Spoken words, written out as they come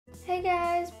Hey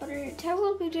guys, Butter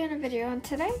will be doing a video, and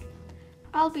today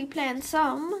I'll be playing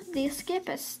some the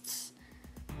Escapists.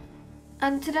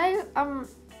 And today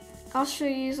I'll show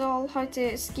you all how to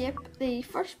escape the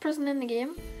first prison in the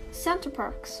game, Center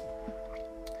Parks.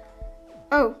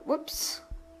 Oh, whoops.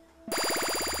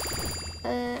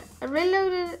 I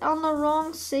reloaded on the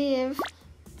wrong save.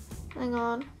 Hang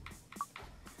on.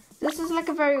 This is like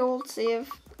a very old save.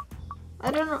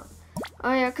 I don't know.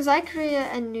 Oh yeah, because I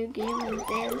created a new game and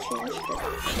then changed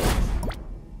it.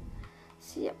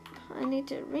 So yep, I need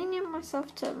to rename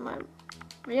myself to my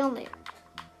real name.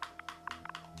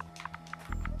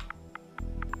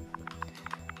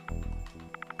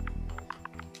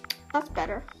 That's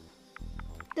better.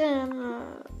 Then,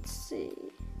 let's see.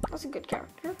 That's a good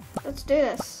character. Let's do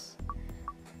this.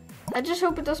 I just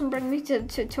hope it doesn't bring me to the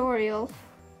tutorial.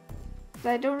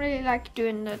 I don't really like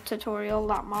doing the tutorial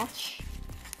that much.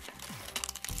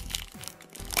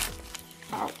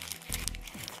 Ow.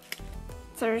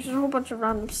 So there's a whole bunch of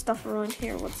random stuff around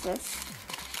here. What's this?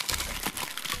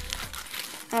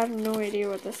 I have no idea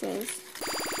what this is.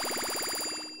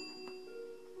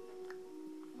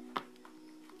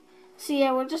 So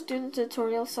yeah, we're just doing the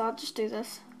tutorial, so I'll just do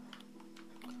this.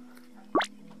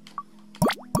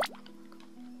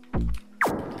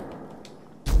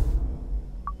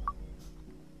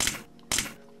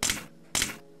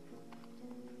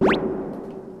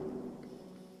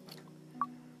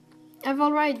 I've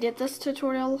already did this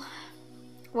tutorial.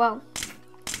 Well,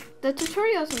 the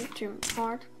tutorial isn't too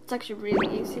hard. It's actually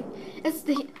really easy.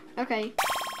 Okay.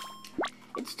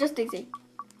 It's just easy.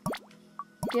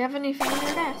 Do you have anything on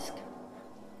your desk?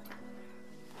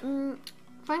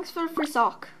 Thanks for the free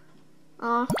sock.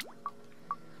 Yeah,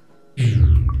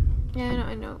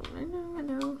 I know.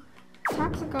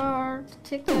 Tax a guard,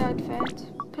 take the outfit,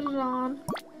 put it on.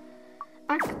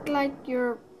 Act like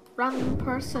you're a random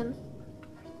person.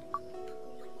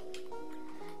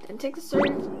 Then take the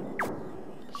sword,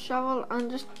 shovel,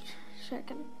 and just check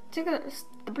it. Take it.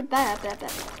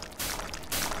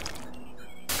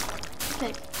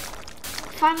 Okay.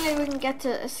 Finally, we can get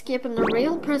to escaping the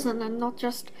real prison and not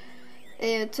just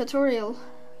a tutorial.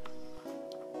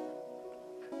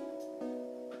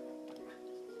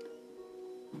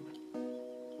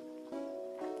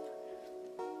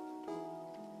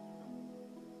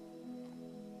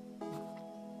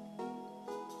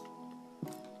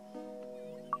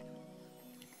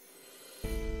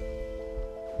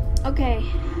 Okay,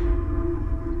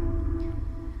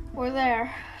 we're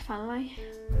there, finally.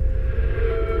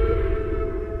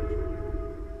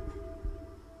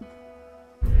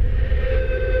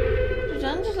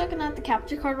 I'm just looking at the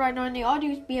capture card right now and the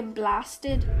audio is being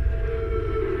blasted.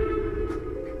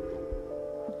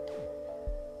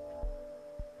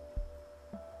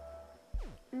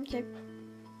 Okay.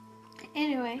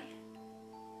 Anyway.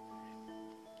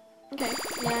 Okay,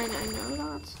 yeah, I know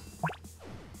that.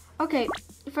 Okay,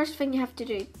 the first thing you have to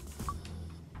do.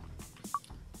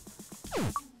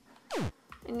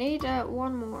 I need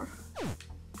one more.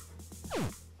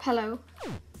 Pillow.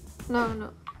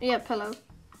 No. Yeah, pillow.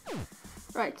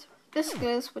 Right, this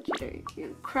is what you do.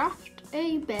 You craft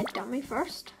a bed dummy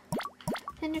first.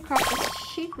 Then you craft a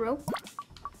sheet rope.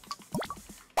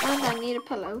 And I need a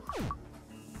pillow.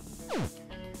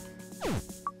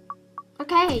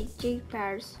 Okay,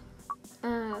 jeepers.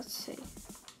 Let's see.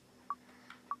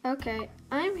 Okay,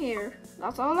 I'm here.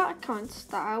 That's all that counts,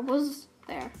 that I was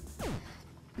there.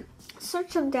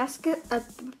 Search some desks.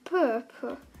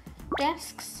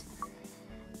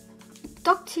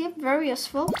 Duct tape, very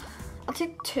useful. I'll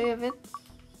take 2 of it.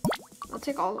 I'll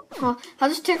take all. I'll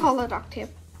just take all the duct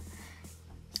tape.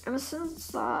 And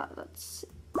since let's see.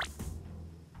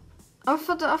 I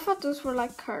thought those were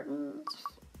like curtains,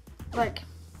 like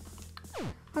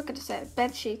how could I say it?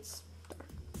 Bed sheets.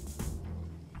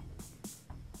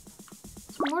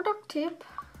 Some more duct tape.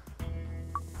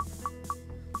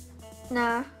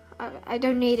 Nah, I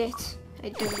don't need it. I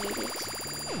don't need it.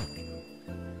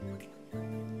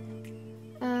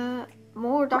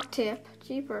 More duct tape.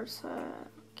 Jeepers.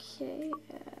 Okay.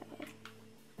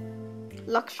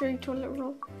 Luxury toilet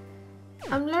roll.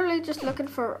 I'm literally just looking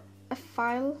for a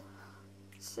file.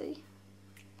 Let's see.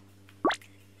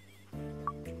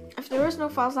 If there is no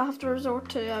files, I have to resort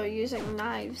to using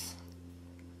knives.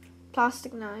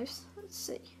 Plastic knives. Let's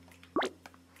see.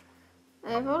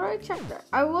 I've already checked that.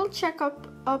 I will check up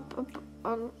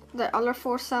on the other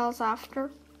 4 cells after.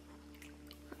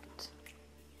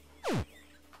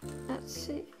 Let's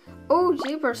see. Oh,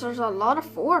 jeepers, there's a lot of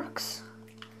forks.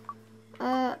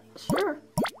 Sure.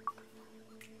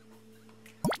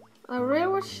 I really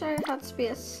wish I had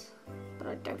space, but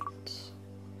I don't.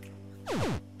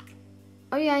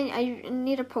 Oh yeah, I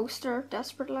need a poster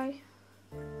desperately.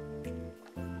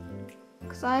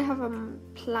 Because I have a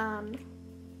plan.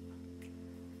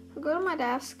 I'll go to my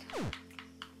desk.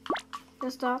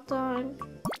 Just that down.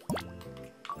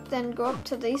 Then go up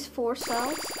to these 4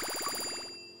 cells.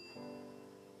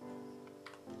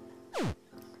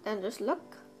 Then just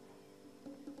look.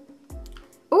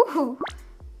 Ooh!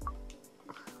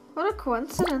 What a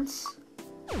coincidence.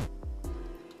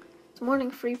 It's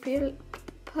morning free period.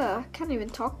 I can't even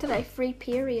talk today. Free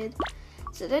period.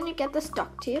 So then you get this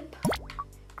duct tape.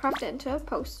 Craft it into a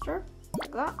poster.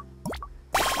 Like that.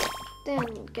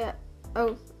 Then get...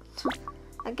 Oh.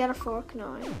 I get a fork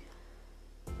now.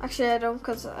 Actually I don't,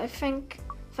 because I think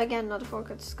if I get another fork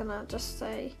it's gonna just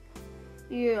say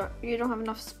you don't have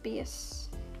enough space.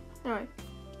 Alright.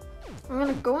 I'm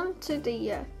gonna go into the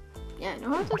yeah, I know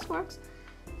how this works.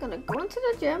 I'm gonna go into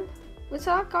the gym with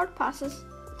our guard passes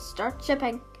and start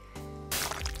chipping.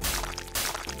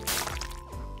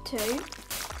 2.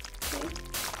 Okay.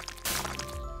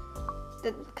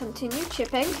 Then continue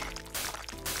chipping.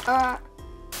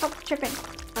 Stop chipping.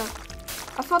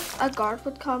 I thought a guard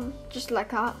would come just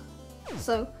like that,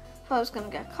 so I thought I was gonna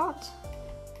get caught.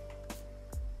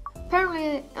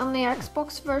 Apparently on the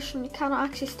Xbox version you cannot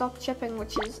actually stop chipping,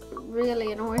 which is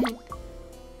really annoying.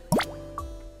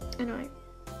 Anyway.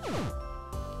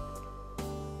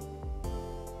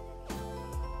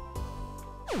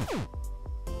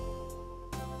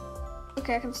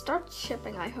 Okay, I can start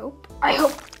chipping, I hope.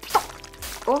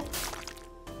 Oh,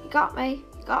 he got me,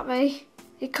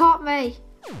 he caught me.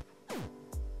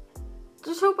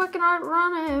 Just hope I can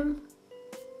outrun him.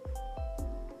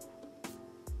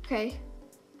 Okay.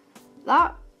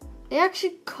 He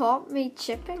actually caught me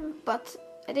chipping, but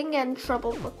I didn't get in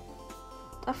trouble. But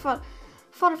I thought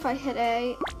if I hit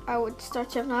A, I would start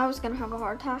chipping. I was gonna have a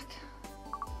heart attack.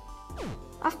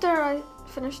 After I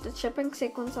finish the chipping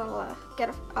sequence,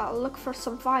 I'll look for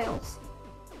some files.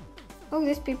 Oh,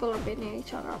 these people are beating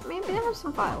each other up. Maybe they have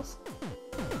some files.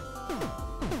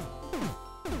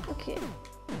 Okay.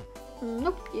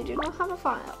 Nope, you do not have a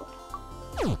file.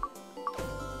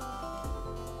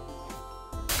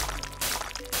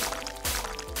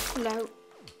 Hello.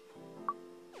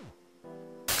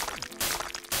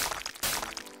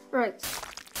 Right.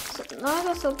 So now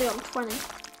this will be on 20.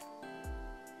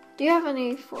 Do you have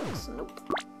any forks? Nope.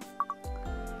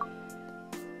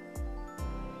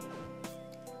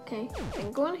 Okay,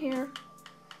 then go in here.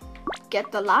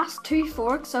 Get the last 2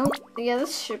 forks out. Yeah,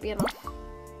 this should be enough.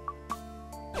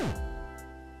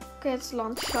 Okay, it's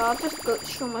lunch. I'll just go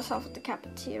show myself at the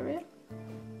cafeteria.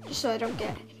 Just so I don't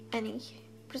get any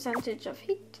percentage of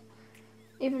heat.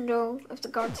 Even though if the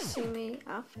guards see me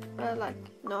after, like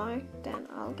now, then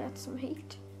I'll get some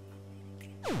heat.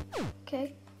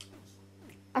 Okay.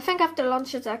 I think after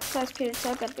lunch is exercise period,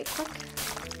 so I better be quick.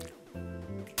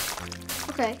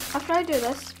 Okay, after I do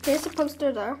this, place a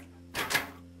poster there.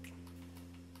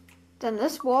 Then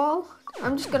this wall,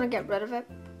 I'm just gonna get rid of it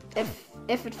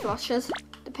if it flushes.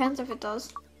 Depends if it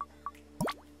does.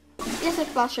 Yes, it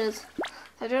flushes.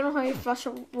 I don't know how you flush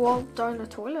a wall down the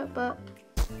toilet, but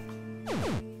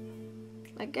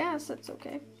I guess it's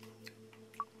okay.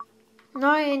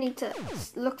 Now I need to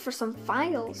look for some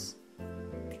files.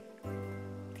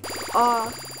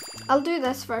 I'll do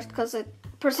this first because it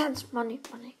presents money.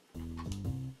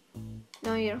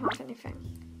 No, you don't have anything.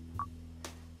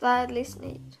 That I at least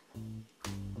need.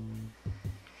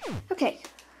 Okay.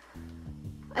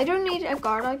 I don't need a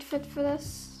guard outfit for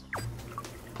this.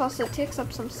 Plus it takes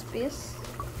up some space.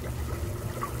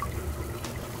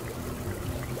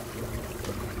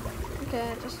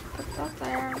 Okay, just put that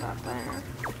there, that there.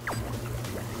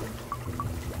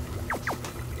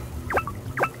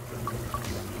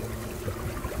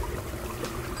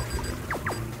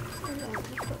 And then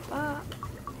put that.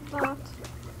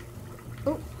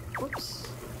 Oh, whoops.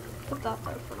 Put that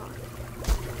there for now.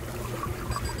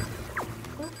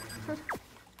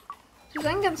 So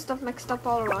I'm getting stuff mixed up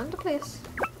all around the place.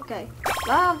 Okay,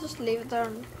 I'll just leave it there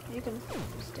and you can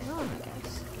stay on, I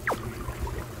guess.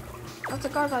 That's a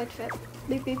guard outfit.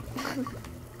 Beep beep.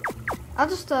 I'll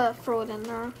just throw it in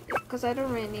there because I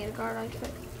don't really need a guard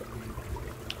outfit.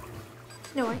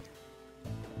 No way.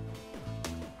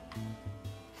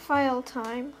 File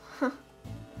time. Could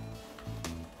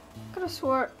have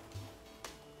swore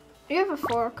you have a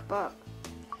fork, but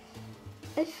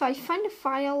if I find a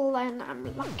file, then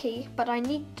I'm lucky. But I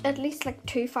need at least like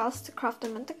 2 files to craft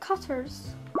them into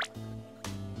cutters.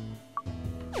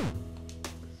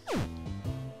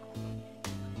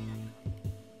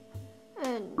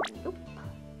 And nope.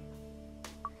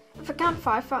 If I can't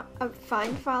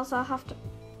find files, I'll have to.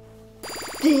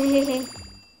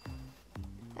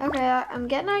 Okay, Okay, I'm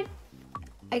getting out.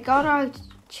 I got out.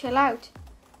 Chill out.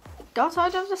 Got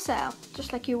out of the cell,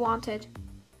 just like you wanted.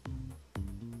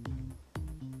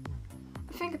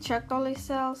 I think I checked all these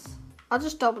cells. I'll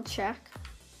just double check.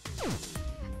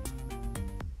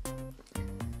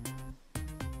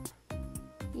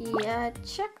 Yeah,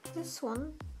 check this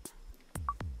one.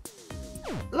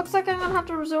 Looks like I'm gonna have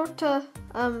to resort to,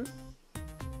 I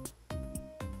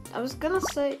was gonna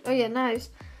say, oh yeah, knives.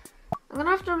 I'm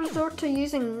gonna have to resort to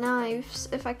using knives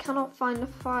if I cannot find a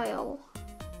file.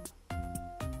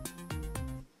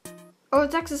 Oh,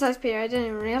 it's exercise period, I didn't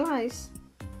even realize.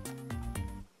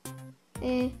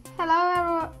 Hello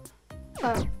everyone.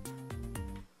 Oh.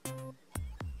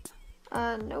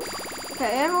 Nope.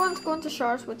 Okay, everyone's going to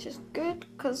shorts, which is good,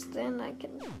 because then I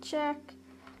can check.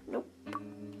 Nope.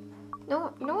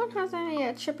 No one has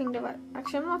any chipping device.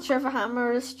 Actually, I'm not sure if a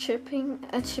hammer is a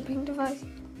chipping device.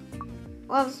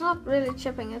 Well, it's not really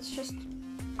chipping, it's just...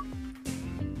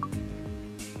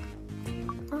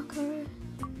 Okay.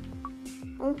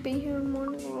 Won't be here in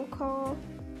morning roll call.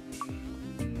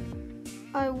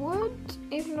 I would,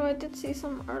 even though I did see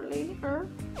some earlier.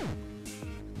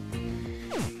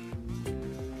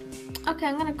 Okay,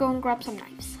 I'm gonna go and grab some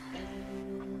knives.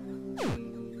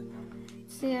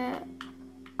 See,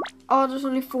 oh, there's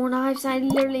only 4 knives. I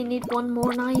literally need 1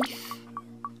 more knife.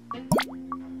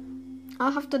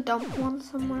 I'll have to dump one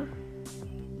somewhere.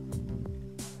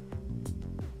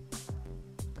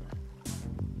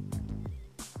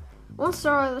 Once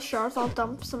they're out of the shards, I'll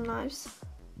dump some knives.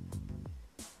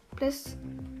 Please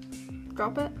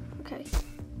drop it. Okay.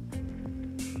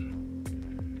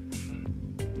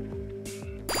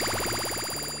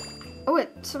 Oh wait,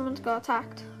 someone's got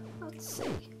attacked. Let's see.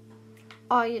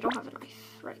 Oh, you don't have a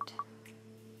knife. Right.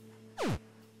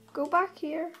 Go back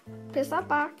here. Place that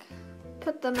back.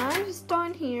 Put the knives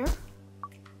down here.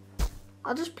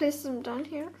 I'll just place them down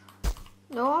here.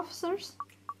 No officers.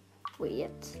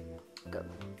 Wait. Go.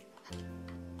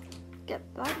 Get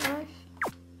that knife.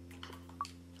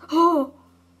 Oh!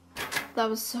 That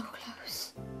was so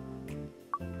close.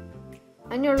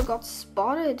 I nearly got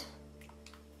spotted.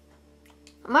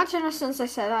 Imagine if since I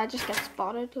said that I just get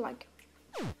spotted. Like,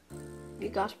 you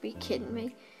gotta be kidding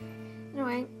me.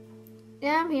 Anyway.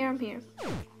 Yeah, I'm here.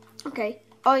 Okay.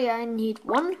 Oh yeah, I need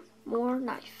 1 more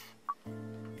knife.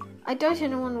 I doubt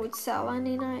anyone would sell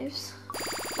any knives.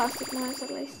 Plastic knives at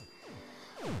least.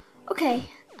 Okay,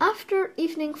 after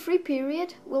evening free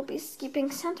period, we'll be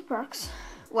skipping Center Parks.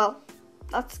 Well,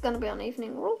 that's gonna be on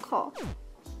evening roll call.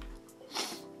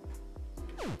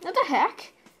 What the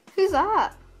heck? Who's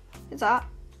that? Is that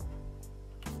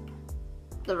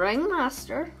the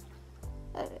ringmaster?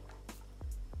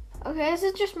 Okay, is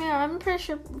it just me? I'm pretty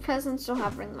sure presidents don't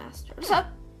have ringmasters.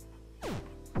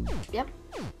 Yep.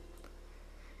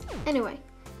 Anyway,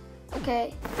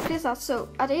 okay, place that. So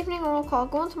at evening roll call,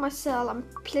 go into my cell and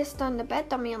place down the bed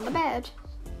dummy on the bed,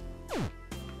 and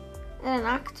then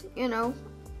act, you know,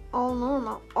 all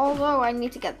normal. Although I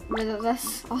need to get rid of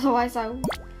this, otherwise I'll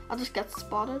just get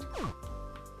spotted.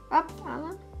 Up,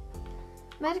 Alan.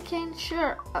 Medicaine,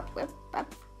 sure. Up.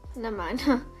 Never mind.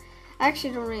 I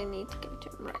actually don't really need to give it to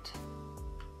him. Right.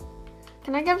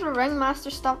 Can I give the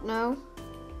ringmaster stuff? No.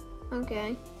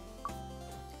 Okay.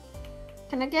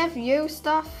 Can I give you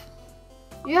stuff?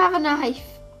 You have a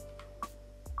knife.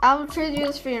 I'll trade you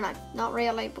this for your knife. Not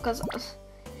really, because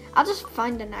I'll just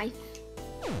find a knife.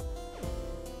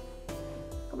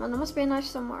 Come on, there must be a knife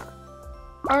somewhere.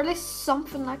 Or at least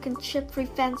something that can chip through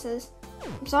fences.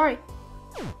 I'm sorry.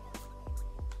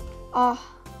 Oh.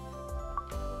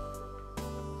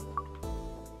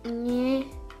 Yeah.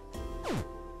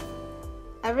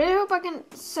 I really hope I can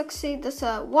succeed this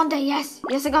one day. Yes,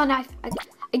 I got a knife.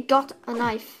 I got a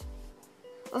knife.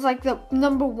 That's like the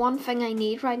number 1 thing I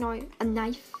need right now. A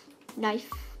knife.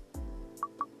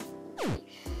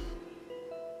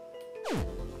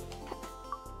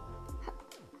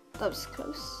 That was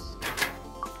close.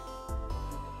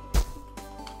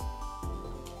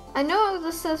 I know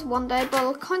this says 1 day, but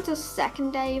I'll count as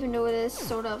 2nd day, even though it is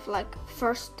sort of like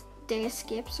 1st day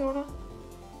escape, sort of.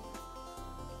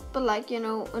 But like, you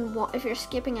know, if you're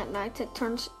skipping at night, it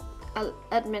turns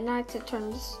at midnight. It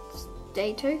turns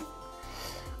day 2.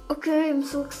 Okay, I'm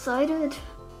so excited.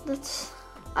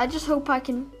 I just hope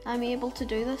I'm able to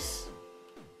do this.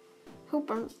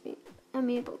 Hope I'm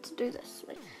able to do this.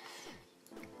 Right.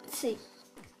 Let's see.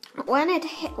 When it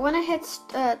hits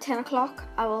 10 o'clock,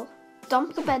 I will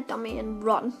dump the bed dummy and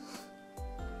run.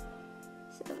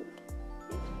 7,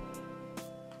 8.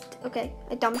 Okay,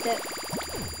 I dumped it.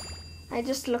 I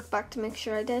just looked back to make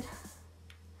sure I did.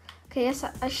 Okay, yes,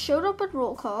 I showed up at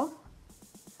roll call.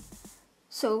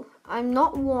 So, I'm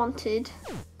not wanted.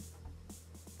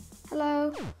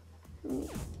 Hello.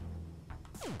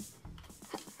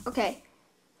 Okay.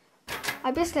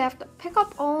 I basically have to pick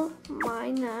up all my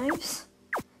knives,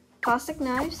 plastic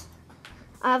knives.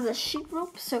 I have the sheet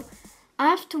rope, so I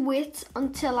have to wait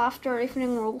until after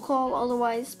evening roll call,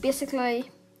 otherwise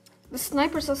basically the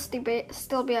snipers will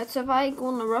still be out. So if I go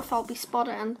on the roof, I'll be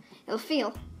spotted and it'll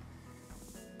fail.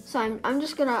 So I'm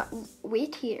just gonna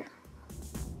wait here.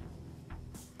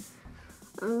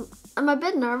 I'm a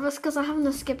bit nervous because I haven't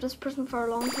escaped this prison for a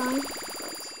long time.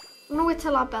 I'm gonna wait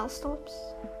till that bell stops.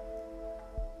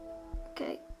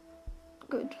 Okay,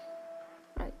 good.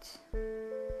 Right.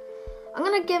 I'm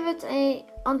gonna give it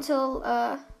until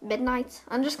midnight.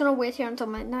 I'm just gonna wait here until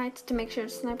midnight to make sure the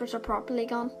snipers are properly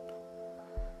gone.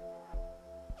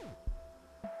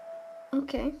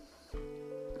 Okay,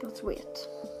 let's wait.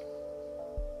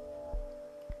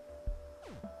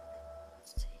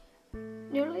 Let's see.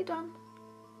 Nearly done.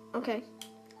 Okay.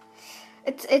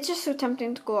 It's just so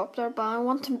tempting to go up there, but I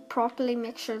want to properly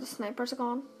make sure the snipers are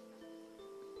gone.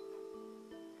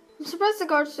 I'm surprised the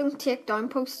guards don't take down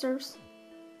posters.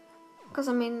 Because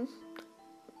I mean,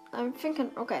 I'm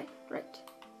thinking, okay, right.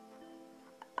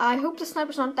 I hope the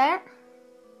snipers aren't there.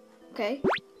 Okay,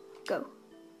 go.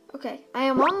 Okay, I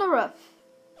am on the roof.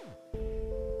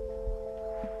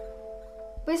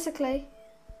 Basically,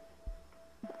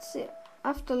 let's see, I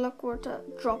have to look where to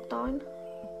drop down.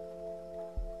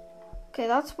 Okay,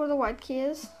 that's where the white key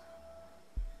is.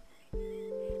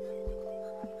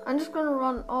 I'm just going to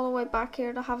run all the way back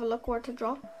here to have a look where to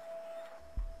drop.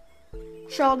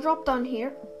 Sure, I'll drop down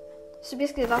here. So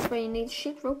basically that's where you need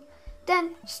sheet rope.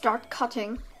 Then start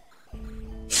cutting.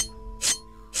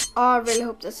 Oh, I really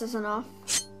hope this is enough.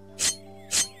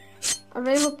 I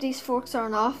really hope these forks are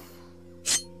enough.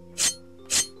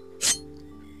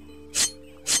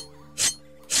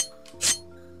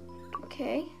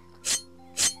 Okay.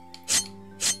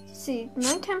 See,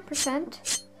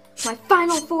 9-10%. My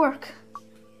final fork.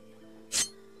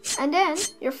 And then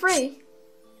you're free.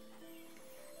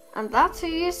 And that's how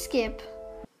you escape.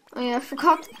 Oh yeah, I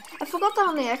forgot that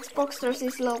on the Xbox there's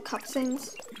these little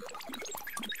cutscenes.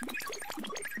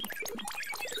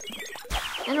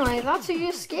 Anyway, that's how you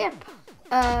escape.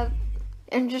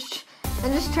 And just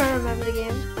trying to remember the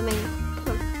game. I mean,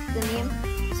 the name.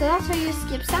 So that's how you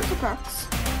escape Center Parks.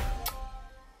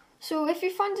 So if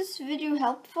you found this video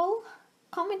helpful,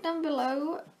 comment down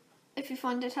below if you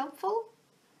found it helpful.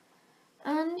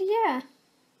 And yeah.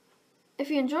 If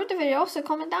you enjoyed the video, also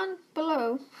comment down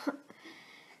below.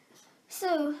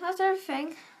 So, that's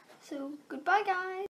everything. So, goodbye guys.